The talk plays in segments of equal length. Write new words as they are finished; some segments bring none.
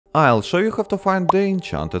I'll show you how to find the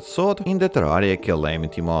Enchanted Sword in the Terraria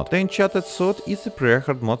Calamity mod. The Enchanted Sword is a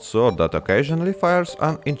pre-Hardmode sword that occasionally fires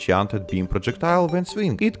an Enchanted Beam projectile when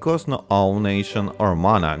swing. It costs no nation or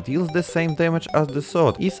mana, deals the same damage as the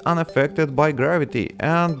sword, is unaffected by gravity,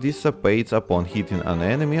 and dissipates upon hitting an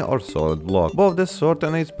enemy or solid block. Both the sword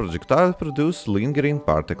and its projectiles produce lingering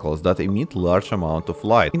particles that emit large amount of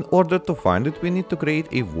light. In order to find it, we need to create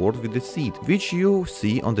a world with a seed, which you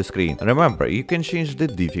see on the screen. Remember, you can change the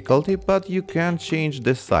difficulty, but you can't change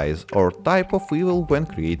the size or type of evil when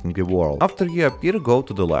creating the world. After you appear, go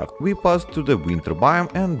to the left. We pass to the winter biome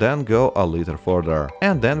and then go a little further.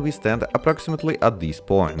 And then we stand approximately at this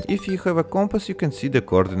point. If you have a compass, you can see the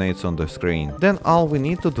coordinates on the screen. Then all we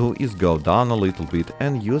need to do is go down a little bit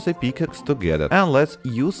and use a pickaxe to get it. And let's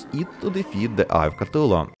use it to defeat the Eye of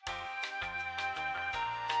Cthulhu.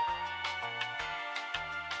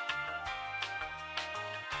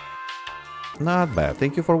 Not bad.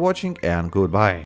 Thank you for watching and goodbye.